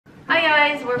Hi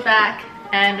guys, we're back,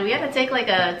 and we had to take like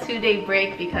a 2-day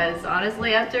break because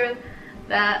honestly after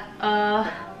that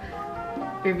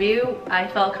review I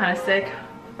felt kind of sick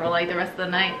for like the rest of the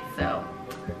night. So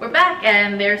we're back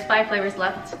and there's 5 flavors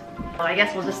left. Well, I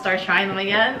guess we'll just start trying them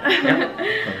again. Yep.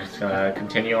 We'll just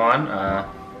continue on.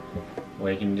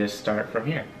 We can just start from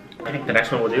here. I think the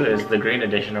next one we'll do is the green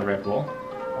edition of Red Bull,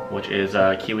 which is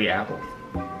kiwi apple.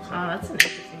 Oh, that's an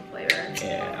interesting flavor.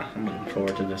 Yeah, I'm looking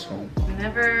forward to this one.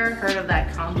 Never heard of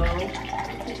that combo.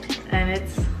 And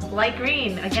it's light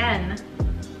green again.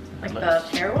 Like the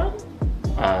pear one?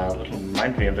 It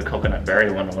reminds me of the coconut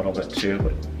berry one a little bit too,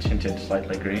 but tinted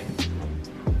slightly green.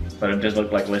 But it does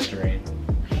look like Listerine.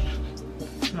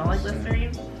 Smell like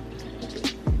Listerine?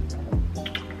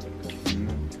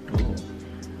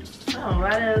 Oh,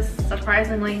 that is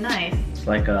surprisingly nice. It's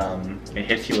like it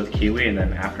hits you with kiwi and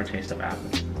then aftertaste of apple.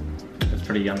 It's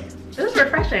pretty yummy. This is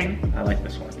refreshing. I like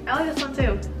this one. I like this one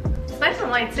too. It's nice and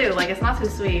light too. Like it's not too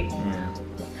sweet. Yeah.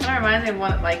 Kind of reminds me of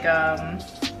one like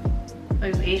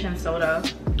Asian soda.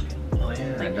 Oh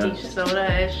yeah. Like peach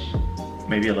soda-ish.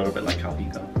 Maybe a little bit like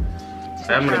Calpico.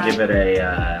 So I'm gonna give it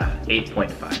a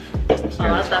 8.5.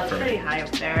 Oh, that's pretty high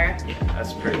up there. Yeah,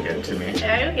 that's pretty good to me.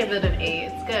 Yeah, I would give it an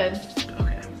 8. It's good.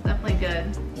 Okay. It's definitely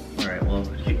good. Alright, we'll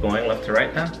keep going left to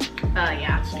right now.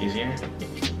 Yeah. It's easier.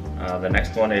 The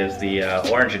next one is the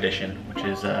orange edition, which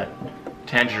is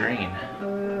tangerine.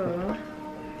 Ooh.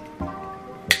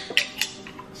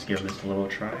 Let's give this a little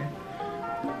try.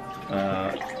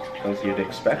 As you'd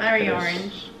expect. Very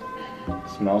orange.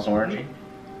 Smells orangey.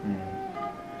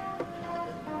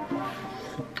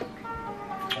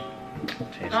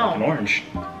 Tastes like an orange.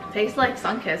 Tastes like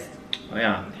Sunkist. Oh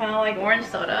yeah. Kind of like orange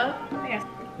soda. Yeah.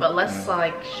 But less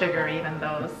like sugary than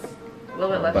those. A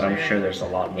little bit less but sugar. I'm sure there's a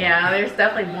lot more. Yeah, there's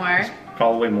definitely more. There's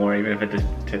probably more, even if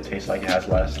it tastes like it has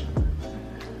less.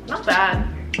 Not bad.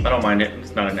 I don't mind it.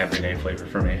 It's not an everyday flavor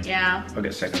for me. Yeah. I'll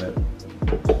get sick of it.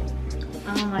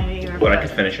 I don't like it either. But I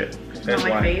could finish it. Not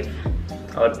my fave.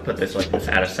 I would put this like this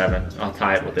out of 7. I'll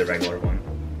tie it with the regular one.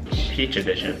 Peach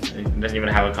edition. It doesn't even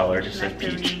have a color, it just says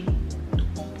peach.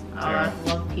 Oh, yeah. I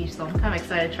love peach, so I'm kind of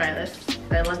excited to try this.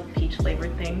 I love peach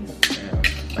flavored things. Yeah.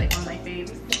 It's like one of my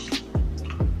faves.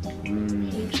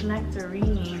 Peach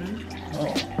nectarine.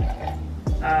 Oh.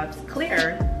 It's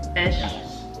clear-ish.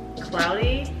 Yes.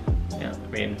 Cloudy. Yeah, I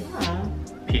mean, oh.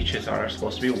 Peaches are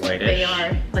supposed to be whitish. They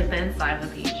are, like the inside of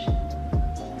the peach.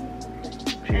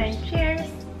 Cheers. Okay, cheers.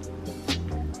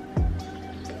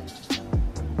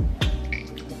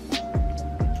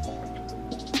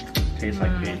 Tastes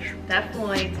like peach.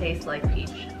 Definitely tastes like peach.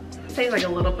 It tastes like a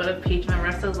little bit of peach, and the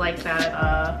rest is like that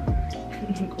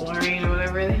chlorine or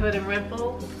whatever they put in Red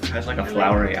Bull. It has like a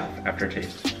flowery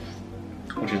aftertaste,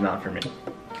 which is not for me.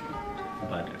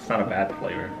 But it's not a bad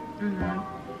flavor.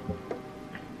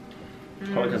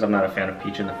 Probably because I'm not a fan of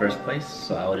peach in the first place,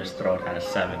 so I will just throw it at a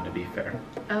 7 to be fair.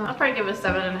 I'll probably give it a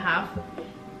 7.5.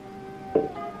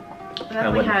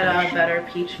 Definitely had better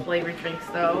peach flavored drinks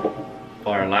though.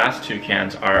 Our last 2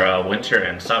 cans are winter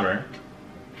and summer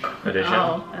edition.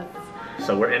 Oh,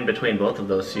 so we're in between both of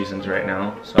those seasons right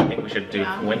now, so I think we should do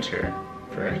winter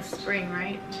first. It's spring,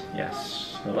 right?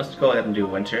 Yes. So let's go ahead and do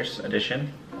winter's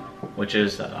edition, which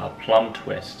is plum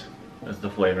twist is the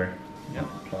flavor. Yeah,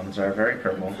 plums are very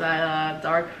purple. It's that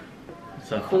dark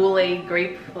So Kool-Aid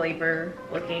grape flavor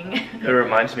looking. It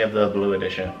reminds me of the blue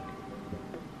edition.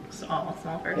 Small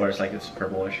first. Where it's like it's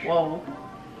purplish. Whoa.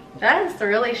 That is a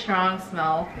really strong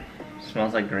smell.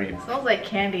 Smells like grape. It smells like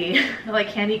candy. Like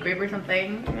candy grape or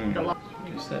something.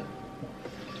 Use it.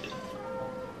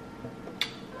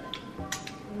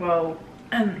 Whoa.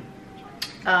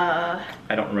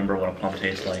 I don't remember what a plum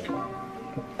tastes like.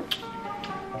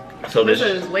 So this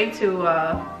is way too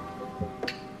I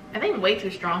think way too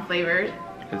strong flavored.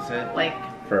 Is it? Like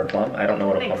for a plum? I don't know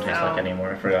what a plum tastes like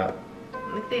anymore. I forgot.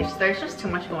 There's just too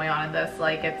much going on in this.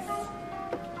 Like it's,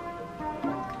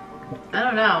 I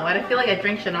don't know. I feel like a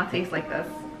drink should not taste like this.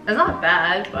 It's not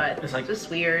bad, but it's like just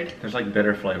weird. There's like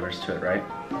bitter flavors to it, right?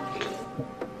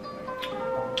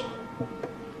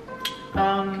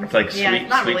 It's like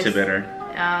sweet to bitter.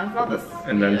 Yeah, it's not this.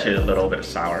 And then to a little bit of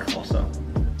sour also.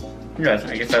 Yes,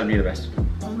 I guess that would be the best.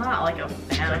 I'm not like a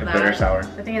fan of that. Bitter sour.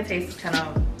 I think it tastes kind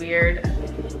of weird.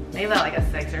 Maybe like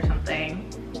a 6 or something.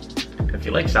 If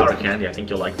you like sour candy, I think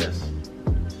you'll like this.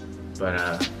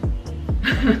 But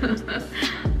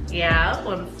yeah, that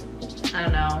one's, I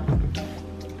don't know.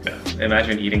 Yeah.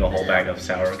 Imagine eating a whole bag of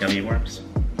sour gummy worms.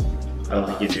 I don't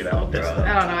think you'd do that with this though.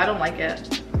 I don't know, I don't like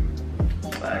it.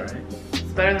 But it's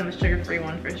better than the sugar-free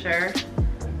one for sure.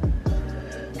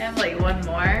 I have like one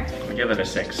more. I'll give it a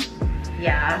 6.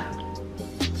 Yeah.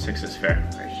 6 is fair.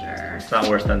 For sure. It's not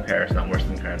worse than pear, it's not worse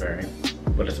than cranberry,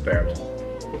 but it's bearable.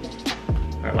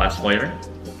 Our last flavor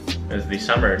is the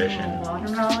summer edition.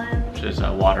 Watermelon. Which is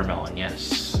a watermelon,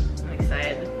 yes. I'm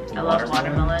excited. I love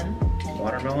watermelon.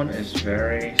 Watermelon is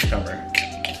very summer.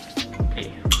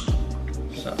 Okay.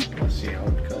 So, let's see how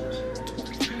it goes.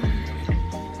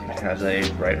 It has a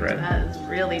bright red. That is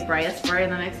really bright, brighter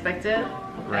than I expected.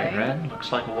 Bright red,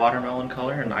 looks like a watermelon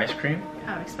color and ice cream.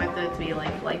 I expected it to be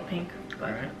like light pink. But...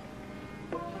 Alright.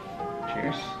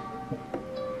 Cheers.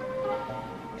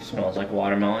 It smells like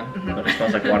watermelon, but it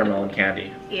smells like watermelon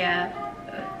candy. Yeah.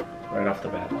 Right off the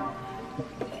bat.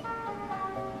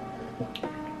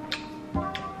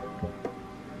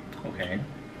 Okay.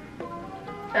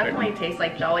 Definitely tastes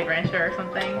like Jolly Rancher or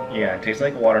something. Yeah, it tastes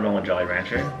like watermelon Jolly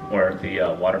Rancher or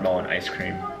the watermelon ice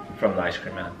cream from the Ice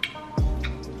Cream Man.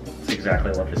 That's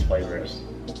exactly what this flavor is.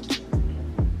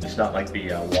 It's not like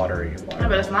the watery watermelon. No,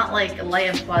 but it's not like light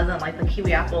and pleasant like the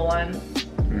kiwi apple one.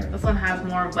 This one has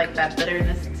more of like that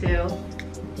bitterness too.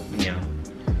 Yeah.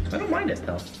 I don't mind it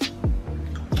though.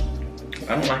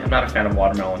 I'm not a fan of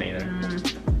watermelon either.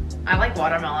 I like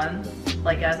watermelon,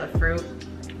 like as a fruit.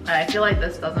 I feel like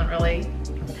this doesn't really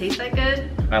taste that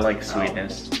good. I like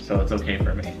sweetness, so it's okay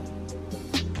for me.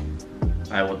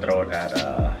 I would throw it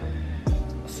at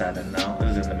 7 now.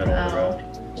 This is in the middle of the road.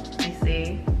 I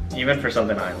see. Even for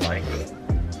something I like,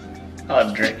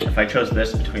 I'll drink. If I chose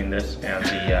this between this and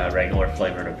the regular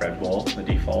flavored of Red Bull, the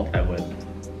default, I would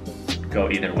go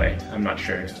either way. I'm not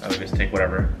sure. I would just take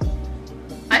whatever.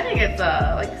 I think it's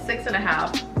like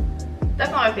 6.5.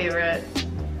 That's not my favorite,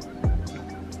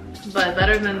 but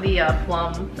better than the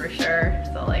plum for sure.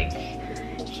 So like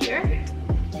here.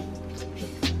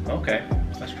 Okay,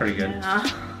 that's pretty good. Yeah.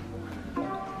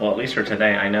 Well, at least for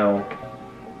today, I know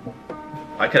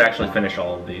I could actually finish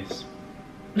all of these.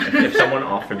 If someone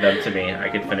offered them to me, I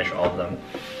could finish all of them.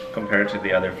 Compared to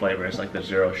the other flavors like the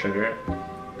zero sugar,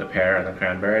 the pear, and the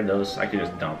cranberry, those I could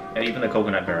just dump. And even the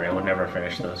coconut berry, I would never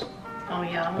finish those. Oh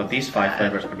yeah. But these 5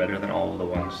 flavors are better than all of the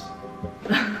ones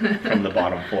from the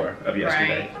bottom 4 of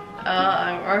yesterday. Right.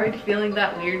 I'm already feeling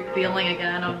that weird feeling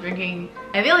again of drinking.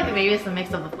 I feel like maybe it's a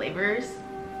mix of the flavors.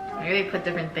 Maybe they put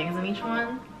different things in each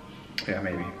one. Yeah,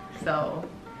 maybe. So,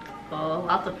 well,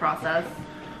 lots of process.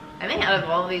 I think out of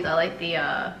all of these, I like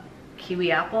the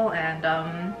kiwi apple and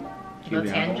the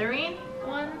tangerine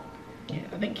one. Yeah,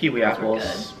 I think kiwi apple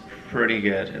is pretty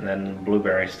good, and then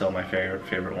blueberry is still my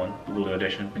favorite one, the blue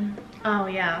edition. Oh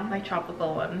yeah, my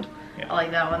tropical one. Yeah. I like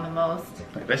that one the most.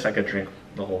 Like this, I could drink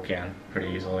the whole can pretty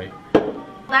easily.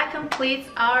 That completes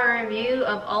our review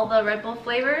of all the Red Bull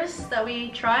flavors that we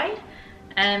tried,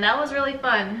 and that was really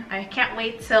fun. I can't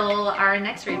wait till our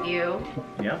next review.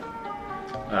 Yeah.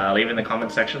 Leave in the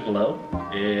comment section below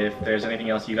if there's anything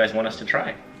else you guys want us to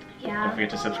try. Yeah. Don't forget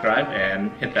to subscribe and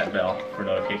hit that bell for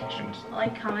notifications.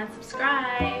 Like, comment,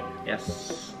 subscribe.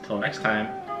 Yes. Till next time.